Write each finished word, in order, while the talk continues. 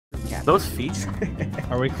Those feet.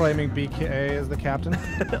 Are we claiming BK as the captain?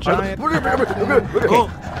 Giant.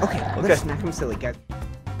 Okay, let's smack him silly, guys.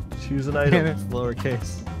 Choose an And item. it's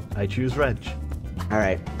lowercase. I choose wrench. All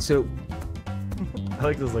right, so I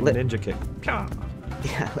like this like ninja kick.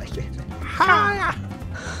 yeah, I like it.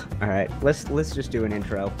 All right, let's just do an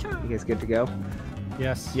intro. You guys good to go?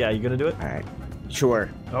 Yes. Yeah, you gonna do it? All right, sure.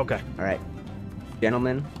 Okay. All right,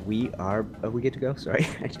 gentlemen, we are. Oh, we get to go. Sorry,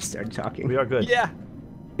 I just started talking. We are good. Yeah.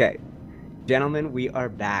 Okay, gentlemen, we are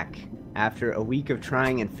back. After a week of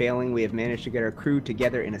trying and failing, we have managed to get our crew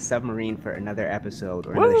together in a submarine for another episode,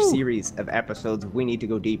 or another series of episodes. We need to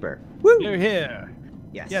go deeper. Woo! You're here.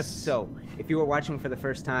 Yes. Yes. So, if you were watching for the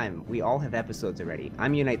first time, we all have episodes already.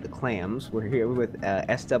 I'm UniteTheClans. We're here with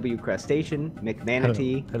SW Crustacean,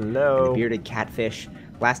 McManatee, Hello. and the Bearded Catfish.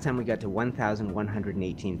 Last time we got to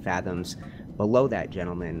 1,118 fathoms. Below that,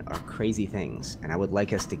 gentlemen, are crazy things, and I would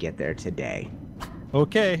like us to get there today.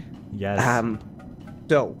 Okay. Yes.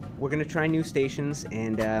 So we're gonna try new stations,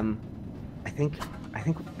 and I think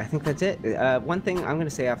that's it. One thing I'm gonna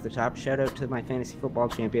say off the top: shout out to my fantasy football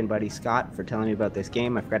champion buddy Scott for telling me about this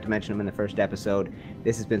game. I forgot to mention him in the first episode.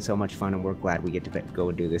 This has been so much fun, and we're glad we get to go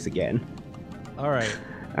and do this again. All right.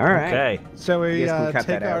 All right. Okay. So we You guys can cut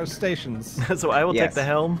take that our out. stations. So I will take Yes. the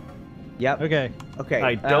helm. Yep. Okay. Okay.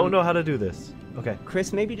 I don't know how to do this. Okay.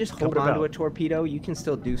 Chris, maybe just hold Coming on to about. a torpedo. You can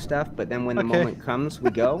still do stuff, but then when the Okay. moment comes, we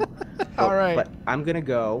go. All right. But I'm gonna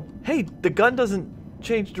go. Hey, the gun doesn't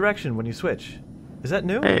change direction when you switch. Is that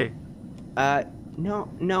new? Hey.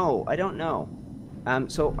 No, I don't know.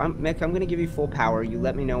 So Mick, I'm gonna give you full power. You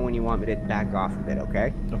let me know when you want me to back off a bit,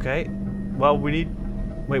 okay? Okay. Well, we need.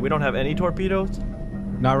 Wait, we don't have any torpedoes.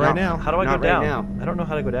 Not right No. now. How do I go Not right down? now. I don't know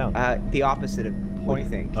how to go down. The opposite of what you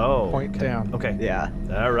think. Oh. Point okay. down. Okay. Yeah.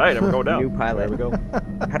 All right, I'm going down. New pilot. There we go.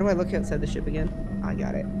 How do I look outside the ship again? I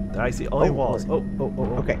got it. I see only Oh, walls. Oh.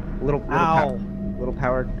 Okay. Little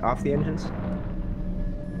power off the engines.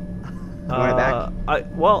 You want it back?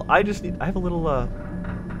 I just need. I have a little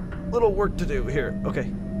work to do here.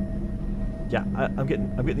 Okay. Yeah, I'm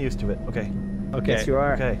getting used to it. Okay. Okay. Yes, you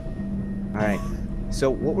are. Okay. All right. So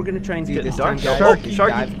what we're gonna try and do Getting this dark. time, guys, Sharky, is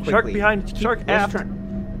dive shark quickly. behind, shark Let's aft. try-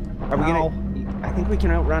 Are we gonna? I think we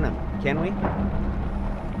can outrun him. Can we?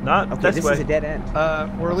 Not Okay, this this way. is a dead end.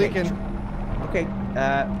 We're Okay. leaking. Okay.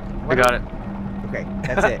 We got it. Okay,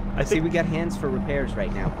 that's it. I See, think- we got hands for repairs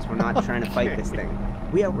right now because we're not trying to fight this thing.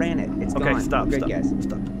 We outran it. It's Okay, gone. stop, Good stop, guys.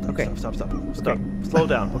 stop, Okay. stop. Slow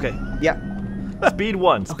down. Okay. Yeah. Speed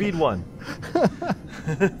one. Speed one.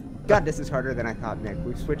 God, this is harder than I thought, Nick.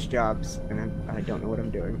 We've switched jobs, and I don't know what I'm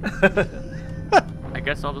doing. I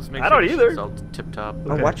guess I'll just make I sure don't the either. ship's all tip top.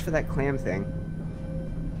 Oh, Okay. watch for that clam thing.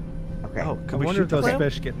 Okay. Oh, I can we wonder shoot if the those clam?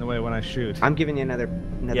 fish get in the way when I shoot. I'm giving you another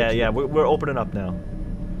Yeah. tip. We're opening up now.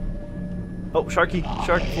 Oh, shark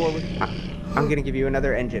forward. I'm gonna give you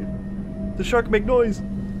another engine. The shark make noise.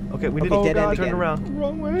 Okay, we need Okay, to dead end turn again. around.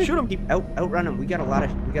 Wrong way. Shoot him. Keep outrun him. We got a lot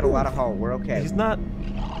of hull. We're okay. He's not.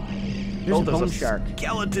 There's a there's bone a shark.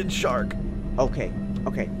 skeleton shark. Okay.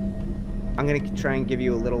 I'm gonna try and give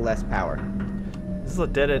you a little less power. This is a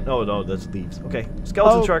dead end. Oh no, that's leaves. Okay,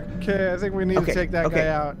 skeleton shark. Okay, I think we need to take that guy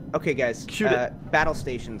out. Okay, guys. Shoot it. Battle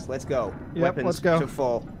stations. Let's go. Yep, Weapons let's go. to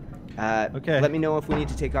full. Okay. Let me know if we need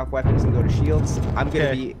to take off weapons and go to shields. I'm gonna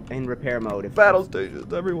Okay. be in repair mode Battle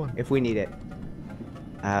stations, everyone. if we need it.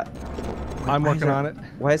 I'm working on it.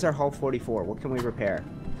 Why is our hull 44? What can we repair?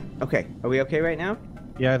 Okay, are we okay right now?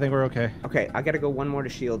 Yeah, I think we're okay. Okay, I gotta go one more to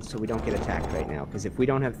shields so we don't get attacked right now. Because if we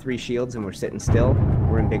don't have 3 shields and we're sitting still,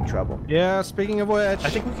 we're in big trouble. Yeah, speaking of which. I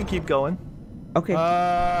think we can keep going. Okay.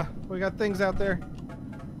 We got things out there.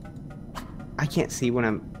 I can't see when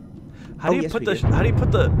I'm. How do you yes, put we the? did. How do you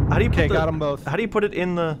put the? How do you put Okay, the? got 'em both. How do you put it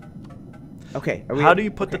in the? Okay. How do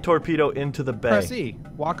you put the torpedo into the bay? Press E.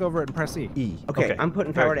 Walk over it and press E. E. Okay, I'm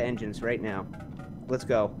putting power to Very engines right now. Let's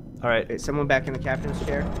go. All right. Is someone back in the captain's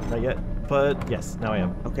chair? Not yet, but yes, now I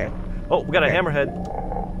am. Okay. Oh, we got a Okay.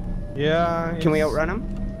 hammerhead. Yeah. Can we it's- outrun them?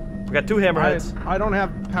 We got 2 hammerheads. I don't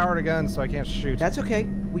have power to guns, so I can't shoot. That's okay.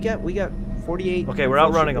 We got 48. Okay, we're full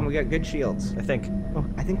outrunning ship and them. We got good shields. I think.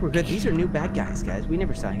 I think we're good. These are new bad guys, guys. We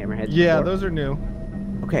never saw hammerheads Yeah, before. those are new.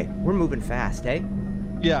 Okay, we're moving fast, eh?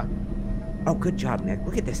 Yeah. Oh, good job, Nick.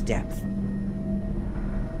 Look at this depth. Is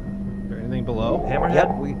there anything below? Hammerhead.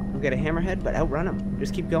 Yep, we got a hammerhead, but outrun them.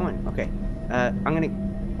 Just keep going. Okay.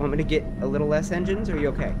 Want me to get a little less engines, or are you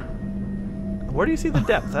okay? Where do you see the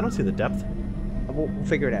depth? I don't see the depth. We'll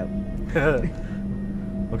figure it out.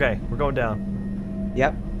 Okay, we're going down.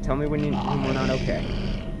 Yep. Tell me when we're not okay.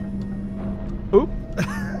 Oop.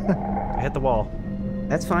 I hit the wall.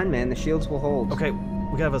 That's fine, man. The shields will hold. Okay,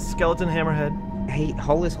 we have a skeleton hammerhead. Hey,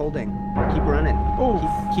 hull is holding. Keep running. Ooh.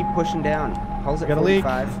 Keep pushing down. Hull's at Got a leak.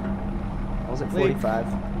 45. Hull's at Leak. 45.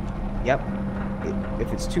 Yep.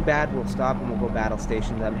 If it's too bad, we'll stop and we'll go battle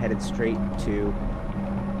stations. I'm headed straight to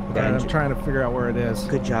the I'm engine. trying to figure out where it is.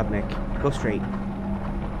 Good job, Mick. Go straight.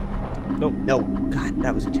 Nope. No. God,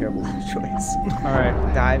 that was a terrible choice. All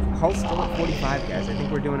right. Dive. Hull's still at 45, guys. I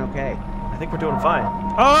think we're doing okay. I think we're doing fine.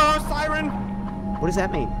 Oh, siren! What does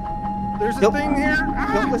that mean? There's a Nope. thing here.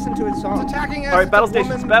 Ah! Don't listen to its It's song. attacking us. All right, It's battle a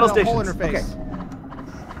stations, woman battle with a hole in her stations. face.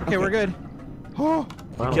 Okay, we're good. Oh,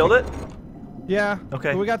 Killed it? yeah.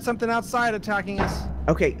 Okay. We got something outside attacking us.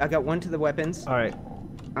 Okay, I got one to the weapons. All right.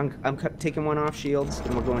 I'm taking one off shields,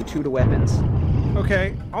 and we're going 2 to weapons.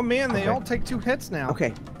 Okay. Oh man, they Okay. all take 2 hits now.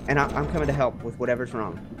 Okay, and I'm coming to help with whatever's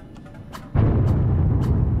wrong.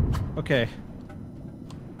 Okay.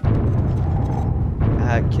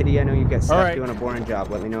 Kitty, I know you get stuck All right. doing a boring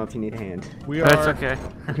job. Let me know if you need a hand. We That's are okay.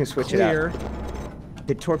 I can switch clear. it out.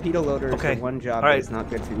 The torpedo loader is Okay. the one job All right. that is not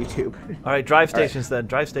good for YouTube. All right, drive All right. stations then.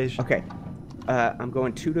 Drive station. Okay. I'm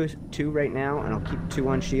going 2 to 2 right now, and I'll keep 2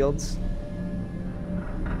 on shields.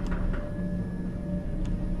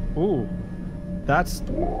 Ooh. That's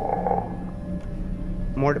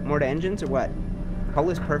More to engines or what? Hull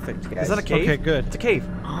is perfect, guys. Is that a cave? Okay, good. It's a cave.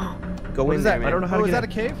 Go What in is there, that? man. I don't know how Oh, to is get that a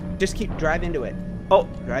cave? Just drive into it. Oh,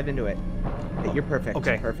 Drive into it. You're perfect.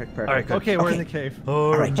 Okay. Perfect. All right, good. Okay, we're in Okay. the cave.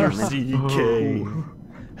 right, gentlemen.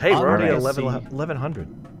 RCK. Hey, we're already at Alright. 1100.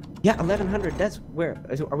 Yeah, 1100. That's where.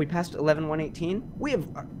 Are we past 11,118? We have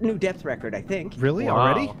a new depth record, I think. Really? Wow.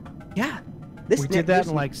 Already? Yeah. This We ne- did that this-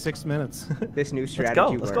 in like 6 minutes. This new Let's strategy go.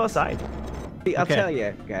 Let's go works. outside. See, I'll Okay. tell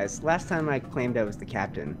you, guys. Last time I claimed I was the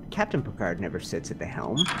captain, Captain Picard never sits at the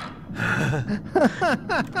helm.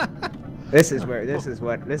 This is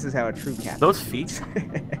how a true captain. Those feet.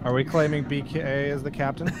 Are we claiming BK as the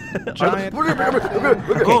captain? Are Giant.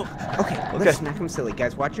 Okay, let's smack him silly,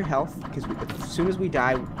 guys. Watch your health, because as soon as we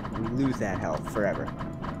die, we lose that health forever.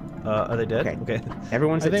 Are they dead? Okay.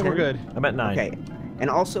 Everyone's I at think 10? we're good. I'm at 9. Okay. And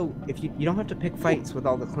also, if you don't have to pick fights with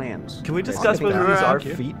all the clams. Can we Guys, discuss I think whether that- these are Thank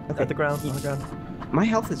you. feet Okay. at the ground? On the ground? My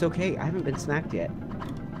health is okay. I haven't been smacked yet.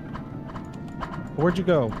 Where'd you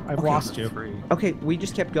go? I've Okay. lost you. Free. Okay, we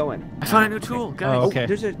just kept going. I found a new tool, guys. Oh, okay.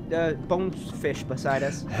 There's a bonefish beside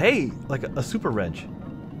us. Hey, like a super wrench.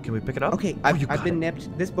 Can we pick it up? Okay, Oh, you I've got been it.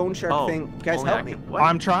 nipped. This bone shark Oh, thing, guys, only I help me. can- what?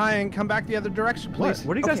 I'm trying. Come back the other direction, What? please.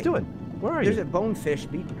 What are you guys Okay. doing? Where are There's you? a bonefish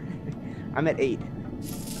beat. I'm at 8.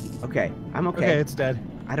 Okay, I'm okay. Okay, it's dead.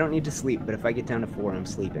 I don't need to sleep, but if I get down to 4, I'm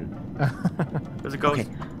sleeping. There's a ghost.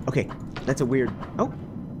 Okay, that's a weird. Oh,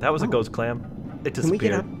 That was a Oh. ghost clam. It can we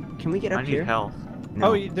get disappeared. up? Can we get I up need here? health.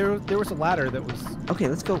 No. Oh, there was a ladder that was. Okay,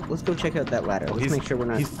 let's go. Let's go check out that ladder. Oh, Let's make sure we're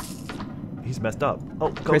not. He's messed up. Oh,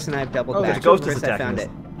 Chris ghost. and I have doubled Oh, back. there's a ghost Chris, is I attacking found us.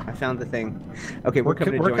 it. I found the thing. Okay, we're We're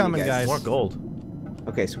coming to we're join coming, you guys. guys. More gold.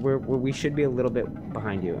 Okay, so we should be a little bit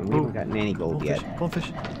behind you, and we haven't gotten any gold Bonefish. yet.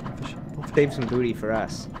 Bonefish. Bonefish. Bonefish. Save some booty for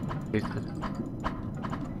us. I Okay.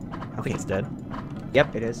 think it's dead.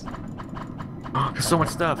 Yep, it is. There's so much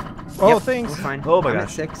stuff. Oh, Yep, thanks. We're fine. Oh my I'm gosh. at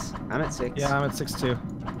 6. I'm at 6. Yeah, I'm at 6-2.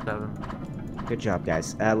 7. Good job,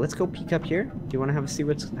 guys. Let's go peek up here. Do you want to have a see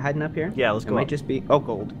what's hiding up here? Yeah, let's It go might up. just be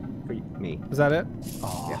gold for me. Is that it?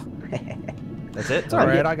 Yeah. That's it? It's all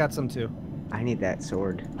right. yeah. I got some too. I need that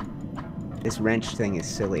sword. This wrench thing is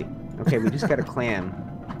silly. Okay, we just got a clam.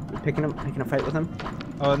 We picking a fight with him?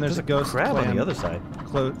 Oh, and there's a ghost crab on clam. the other side.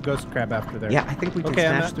 Ghost crab after there. Yeah, I think we can Okay,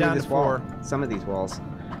 I'm smash through down this to wall. 4. Some of these walls.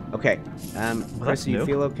 Okay. that's Chris, do you new.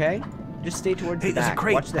 feel okay? Just stay towards Hey, the there's back. a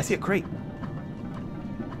crate. Watch I this. see a crate.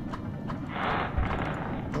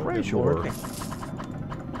 Treasure. Okay.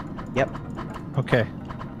 Yep. Okay.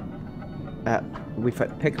 We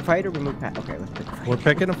pick a fight or we move past? Okay, let's pick a fight. We're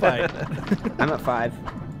picking a fight. I'm at 5.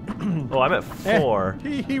 Oh, I'm at 4.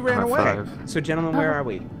 He ran I'm at away. 5. So, gentlemen, where are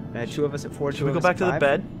we? 2 of us at 4. Should 2 we of go us back at to the 5?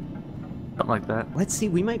 bed? Something like that. Let's see.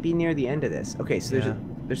 We might be near the end of this. Okay, so Yeah.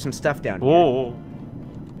 there's some stuff down here. Whoa.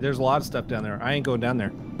 There's a lot of stuff down there. I ain't going down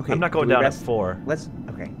there. Okay, I'm not do going we down rest? at 4. Let's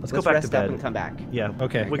go back to rest up bed. and come back. Yeah.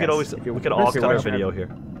 Okay. We guys, could always if you're- we could all if you're cut our watching video our- here.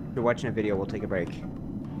 If you're watching a video, we'll take a break.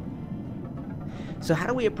 So how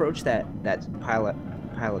do we approach that pile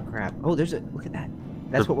of crap? Oh, look at that.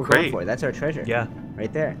 That's The what we're going crate. for. That's our treasure. Yeah.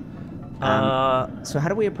 Right there. So how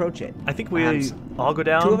do we approach it? I think we s- all go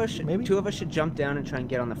down. 2 of us should, maybe. 2 of us should jump down and try and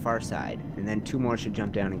get on the far side, and then 2 more should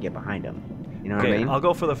jump down and get behind them. You know what I Okay, mean? I'll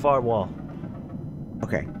go for the far wall.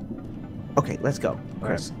 Okay. Okay, let's go.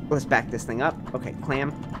 Chris, let's back this thing up. Okay,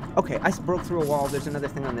 clam. Okay, I broke through a wall. There's another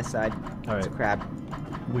thing on this side. All It's a right. crab.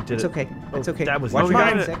 We did It's it. okay. It's Oh, okay. that was Watch easy. your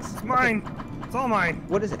Mine. back, 6. It's mine. It's all mine.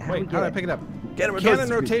 What is it? How Wait, do how do we I get pick it up? Get him. Cannon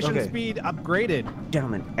rotation Okay. speed upgraded.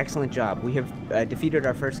 Gentlemen, excellent job. We have defeated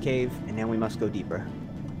our first cave, and now we must go deeper.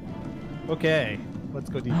 Okay, let's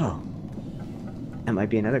go deeper. Oh. That might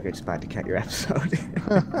be another good spot to cut your episode.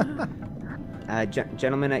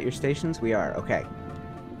 Gentlemen at your stations, we are. Okay.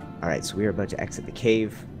 Alright, so we are about to exit the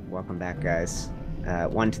cave. Welcome back, guys.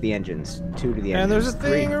 1 to the engines, 2 to the engines. And there's a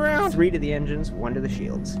thing around. 3 to the engines, 1 to the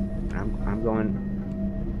shields. I'm going...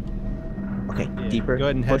 Okay, Yeah, deeper. go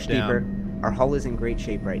ahead and push head down. deeper. Our hull is in great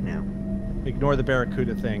shape right now. Ignore the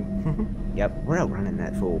Barracuda thing. Yep, we're outrunning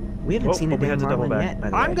that fool. We haven't Whoa, seen a but we had damn to double Marlin back. yet, by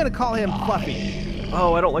the way. I'm gonna call him Fluffy.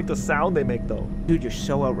 Oh, I don't like the sound they make though. Dude, you're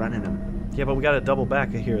so outrunning him. Yeah, but we gotta double back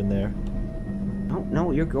here and there.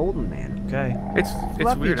 No, you're golden, man. Okay. It's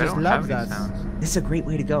Fluffy weird. I just don't have loves any us. sounds. This is a great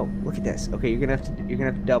way to go. Look at this. Okay, you're gonna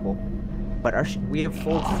have to double. But we have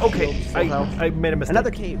full Okay, shields, full health. I made a mistake. Another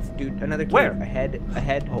cave, dude. Another cave. Where?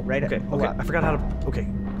 Ahead. Oh, right. okay. Pull Okay. up. I forgot how to. Okay.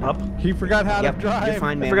 Up. He forgot how Yep, to drive. you're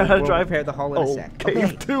fine, man. forgot how to We'll drive. repair the hull in a Oh, sec.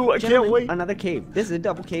 cave 2. I can't Gentlemen, wait. Another cave. This is a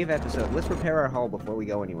double cave episode. Let's repair our hull before we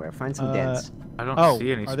go anywhere. Find some dents. I don't Oh,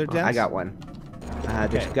 see any. are there spots. dents? I got one.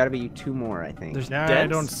 There's Okay. got to be 2 more, I think. There's No, dents? I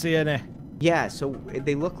don't see any. Yeah, so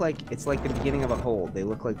they look like it's like the beginning of a hole. They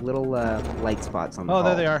look like little light spots on the Oh, hull.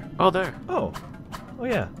 there they are. Oh, there. Oh. Oh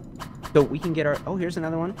yeah. So we can get our. Oh, here's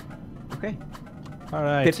another one. Okay. All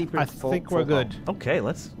right. 50% I full- think we're full good. Okay.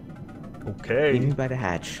 Let's. Leave Okay. me by the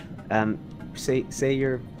hatch. Say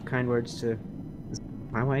your kind words to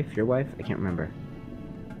my wife, your wife. I can't remember.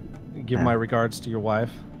 Give my regards to your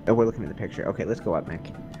wife. Oh, we're looking at the picture. Okay, let's go up,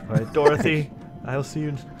 Mick. All right, Dorothy. I'll see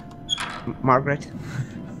you. Margaret.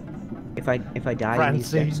 If I die in these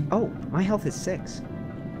steps. Francine. Oh, my health is 6.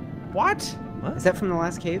 What? What? Is that from the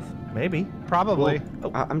last cave? Maybe. Probably.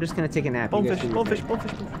 Oh. I'm just gonna take a nap. You guys Bonefish. do your Bonefish. thing.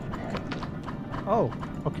 Bonefish. Bonefish. Oh,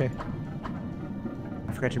 okay.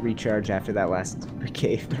 I forgot to recharge after that last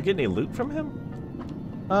cave. Did we get any loot from him?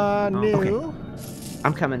 No. okay.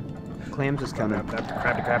 I'm coming. Clams is coming.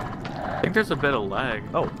 Crab. I think there's a bit of lag.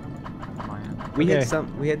 Oh. on my end. We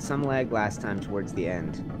Okay. had some lag last time towards the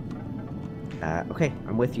end. Okay,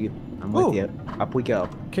 I'm with you. I'm with Ooh. you. Up we go.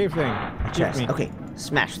 Cave thing. Give Chest. me. Okay,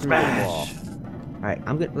 smash through the wall. All right,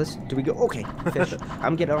 I'm good. Do we go? Okay, fish.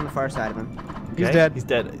 I'm getting on the far side of him. He's Okay, dead. He's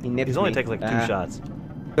dead. He nipped He's only me. taken like 2 shots.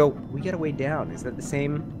 So we got a way down. Is that the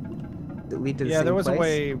same? That lead to the Yeah, same there was place? a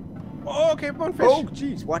way. Oh, okay, bonefish. Oh,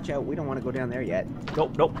 jeez. Watch out. We don't want to go down there yet.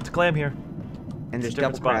 Nope. Nope. It's a clam here. And there's It's a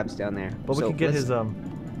different double spot. crabs down there. But we So can get let's- his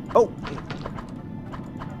Oh,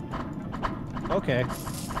 Okay.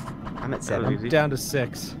 I'm at That 7. was I'm easy. down to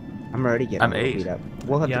 6. I'm already getting I'm a little 8. beat up.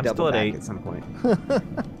 We'll have Yeah, to I'm double still at back 8. at some point.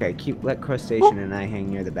 Okay, let Crustacean and I hang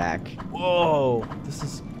near the back. Whoa. This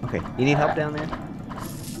is Okay, you need help down there?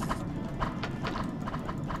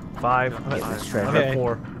 5. I'm Yeah, let's try at, I'm that. at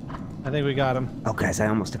 4. I think we got him. Oh, guys, I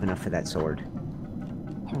almost have enough for that sword.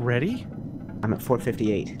 Ready? I'm at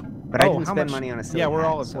 458. But I didn't how spend much? money on a silly Yeah, we're hat,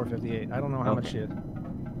 all at so- 458. I don't know how Okay. much yet.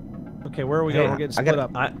 Okay, where are we Hey, going? We're getting I split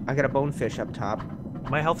gotta- up. I got a bonefish up top.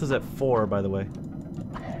 My health is at 4, by the way.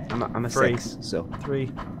 I'm a 3. 6, so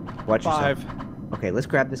 3. watch 5. yourself. Okay, let's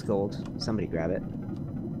grab this gold. Somebody grab it.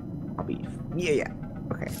 I'll be... Yeah.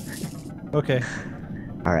 Okay. Okay.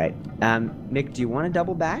 All right. Mick, do you want to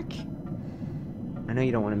double back? I know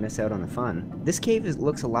you don't want to miss out on the fun. This cave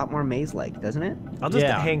looks a lot more maze-like, doesn't it? I'll just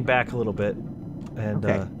Yeah. hang back a little bit. And,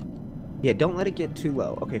 Okay. Yeah, don't let it get too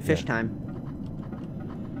low. Okay, fish Yeah. time.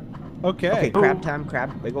 Okay. Okay, crab time.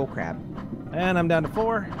 Crab. Big old crab. And I'm down to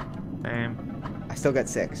 4. Same. I still got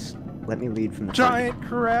 6. Let me lead from the Giant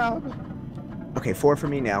crab. front. Okay, 4 for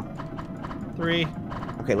me now. 3.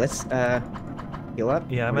 Okay, let's heal up.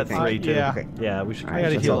 yeah, I'm What at do you 3, think? too. Yeah. Okay. Yeah, we should All I right,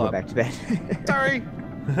 gotta let's heal all go up. back to bed. Sorry.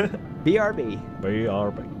 BRB. We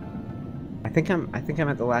are. I think I'm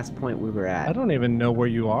at the last point we were at. I don't even know where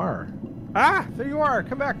you are. Ah, there you are.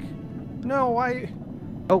 Come back. No, why?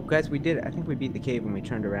 Oh, guys, we did it. I think we beat the cave when we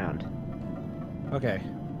turned around. Okay. Oh,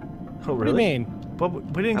 What do you really? mean? But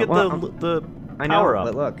we didn't get well, the I know, power up.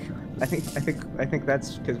 but look, I think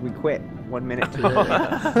that's because we quit 1 minute too early.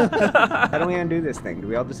 How do we undo this thing? Do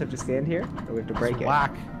we all just have to stand here, or we have to break it?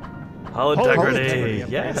 Whack. Hull Hull integrity.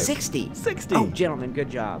 integrity, Yeah. 60. 60. Oh, gentlemen, good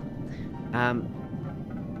job.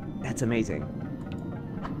 That's amazing.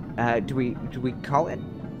 Do we call it?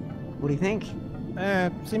 What do you think?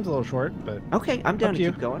 Seems a little short, but Okay, I'm down Up to to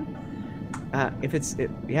you. keep going.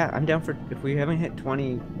 Yeah, I'm down for. If we haven't hit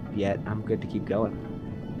 20 yet, I'm good to keep going.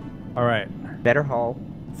 all right. Better haul,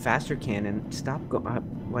 faster cannon. Stop go.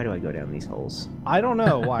 Why do I go down these holes? I don't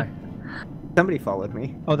know why. Somebody followed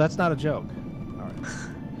me. Oh, that's not a joke. All right.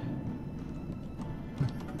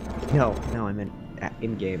 No, I'm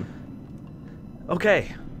in game.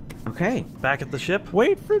 Okay. Okay. Back at the ship.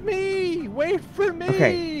 Wait for me. Wait for me.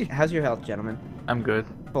 Okay. How's your health, gentlemen? I'm good.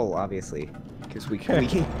 Full, obviously. Because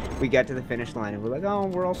we got to the finish line and we're like, oh,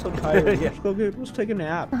 we're all so tired. Yeah. Let's take a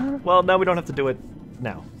nap. Well, now we don't have to do it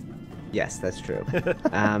now. Yes, that's true.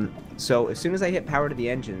 So as soon as I hit power to the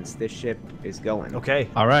engines, this ship is going. Okay.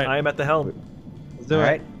 All right. I am at the helm. Let's do All it.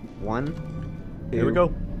 right. 1, 2, Here we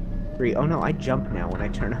go. 3. Oh no, I jump now when I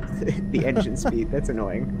turn up the engine speed. That's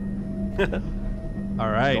annoying. All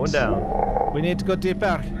right. Going down. We need to go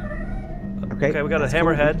deeper. Okay. We got a that's cool.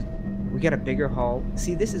 hammerhead. We got a bigger hull.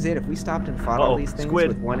 See, this is it. If we stopped and fought all these things Squid.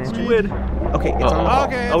 with one engine. Squid. Okay, it's on the hull.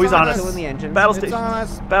 Okay, Oh, he's on us. Still in the engine. Battle It's stations. on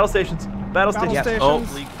us. Battle stations. Battle Battle stations. stations. Oh,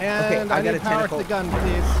 leak. And Okay, I I got need a power tentacle. to the gun,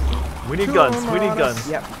 please. We need Two guns. of them We are need on guns. us.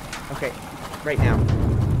 Yep. Okay, right now.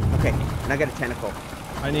 Okay, and I got a tentacle.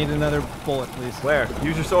 I need another bullet, please. Where?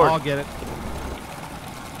 Use your sword. I'll get it.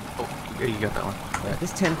 Oh, yeah, you got that one.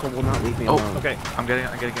 This tentacle will not leave me Oh, alone. Okay. I'm getting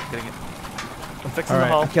it. Getting it. I'm fixing All the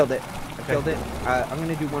right. hull. I killed it. I Okay. killed it. I'm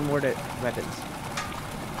gonna do one more to weapons.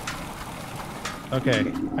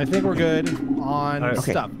 Okay. I think we're good on All right.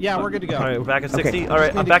 Okay. stuff. Yeah, we're good to go. All right, we're back at Okay. 60. All right,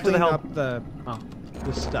 Just I'm need back to clean the helm. up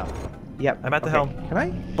the stuff. Yep. I'm at the okay. helm. Can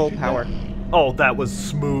I? Full power. Oh, that was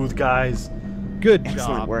smooth, guys. Good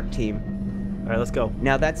Excellent job. work, team. All right, let's go.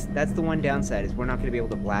 Now that's the one downside is we're not gonna be able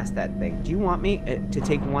to blast that thing. Do you want me to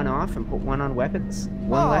take one off and put one on weapons?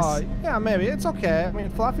 One Oh, less. yeah, maybe. It's okay. I mean,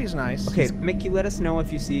 Fluffy's nice. Okay, Mick, you let us know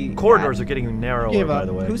if you see. Corridors are getting narrower, Give by up.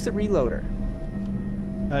 the way. Who's the reloader?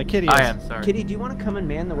 Kitty. I is- am sorry. Kitty, do you want to come and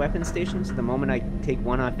man the weapon station so the moment I take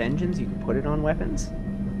one off engines, you can put it on weapons?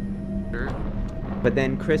 Sure. But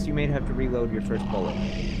then, Chris, you may have to reload your first bullet.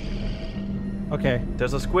 Okay,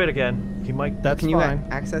 There's a squid again. He might. that's Can you fine.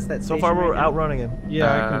 access that So station far, we're right now? outrunning him. Yeah,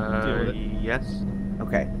 I can deal with it. Yes.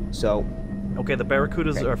 Okay, so Okay, the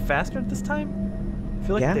barracudas Okay. are faster this time. I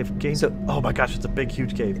feel like Yeah. they've gained. So- Oh my gosh, it's a big,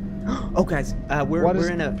 huge cave. oh guys, we're What is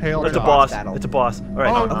in a pale It's a dog? boss. battle. It's a boss. All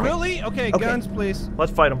right. Oh, okay. really? Okay, Okay. guns, please.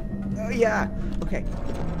 Let's fight him. Oh yeah. Okay.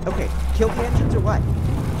 Okay. Kill the engines or what?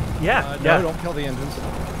 Yeah. No, yeah. don't kill the engines.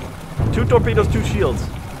 2 torpedoes, 2 shields.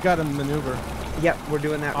 We've got to maneuver. Yep, we're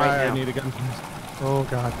doing that right I now. need a gun, please. Oh,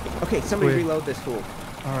 God. Okay, somebody Wait. reload this fool.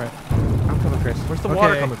 All right. I'm coming, Chris. Where's the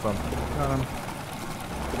water Okay. coming from?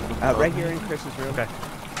 Right here in Chris's room. Okay.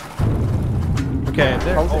 Okay,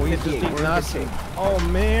 there. Pulse at Oh, he's just 58. We're eating in us. good shape. Oh,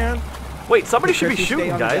 man. Wait, somebody should Chris, be you stay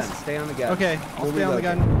shooting, on the guys. gun. Stay on the gun. Okay, I'll We'll stay on the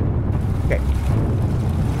reload gun. Okay.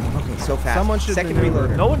 Okay, so fast. Someone should Second maneuver.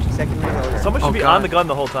 reloader. No one- Second reloader. Someone should Oh, be God. on the gun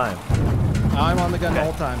the whole time. I'm on the gun the Okay.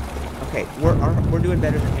 whole time. Okay, we're doing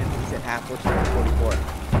better than him. He's at half. We're at 44.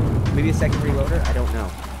 Maybe a second reloader. I don't know.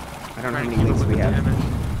 I don't know how many leaks we have.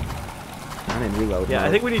 I'm in reload. Yeah, I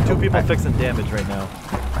mode. think we need 2 people I- fixing damage right now.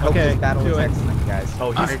 I hope Okay, this battle do is it. excellent, guys.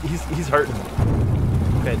 Oh, he's hurting.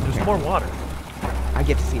 Okay, there's more water. I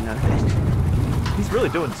get to see none of it. He's really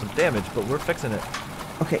doing some damage, but we're fixing it.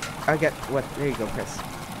 Okay, I got what? There you go, Chris.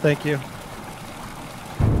 Thank you.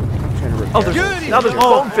 I'm trying to repair. Oh, there's Good, now there's he's-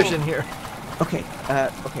 bonefish in here. Okay,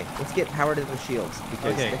 okay. Let's get power to the shields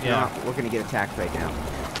because Okay, if yeah. not, we're gonna get attacked right now.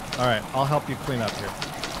 All right, I'll help you clean up here.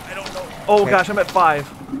 Oh Okay. gosh, I'm at 5.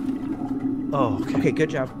 Oh, okay. Okay, good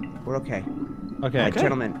job. We're okay. Okay.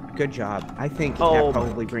 Gentlemen, good job. I think Oh. that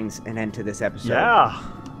probably brings an end to this episode. Yeah.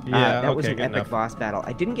 Yeah, that was okay, an good epic enough. boss battle.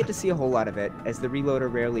 I didn't get to see a whole lot of it, as the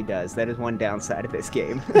reloader rarely does. That is one downside of this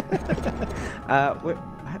game.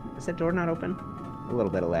 Is that door not open? A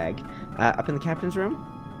little bit of lag. Up in the captain's room?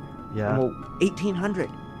 Yeah. Oh, 1800.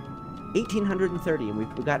 1830, and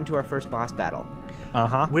we've gotten to our first boss battle.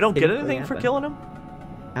 Uh-huh. We don't get Didn't anything really for happen. killing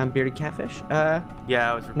him? Bearded catfish?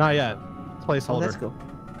 Yeah, I was. Not yet. Placeholder. Oh, that's cool.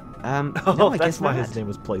 Oh, No, I that's guess why not. his name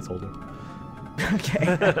was placeholder.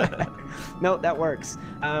 Okay. No, that works.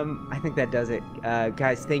 I think that does it.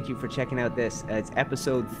 Guys, thank you for checking out this. It's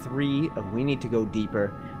episode 3 of We Need to Go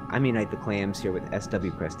Deeper. I'm UniteTheClans here with SW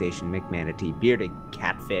Crustacean, McManatee, Bearded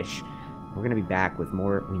Catfish. We're going to be back with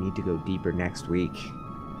more We Need to Go Deeper next week.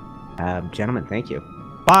 Gentlemen, thank you.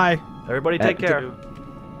 Bye. Everybody take care.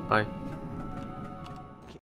 Bye.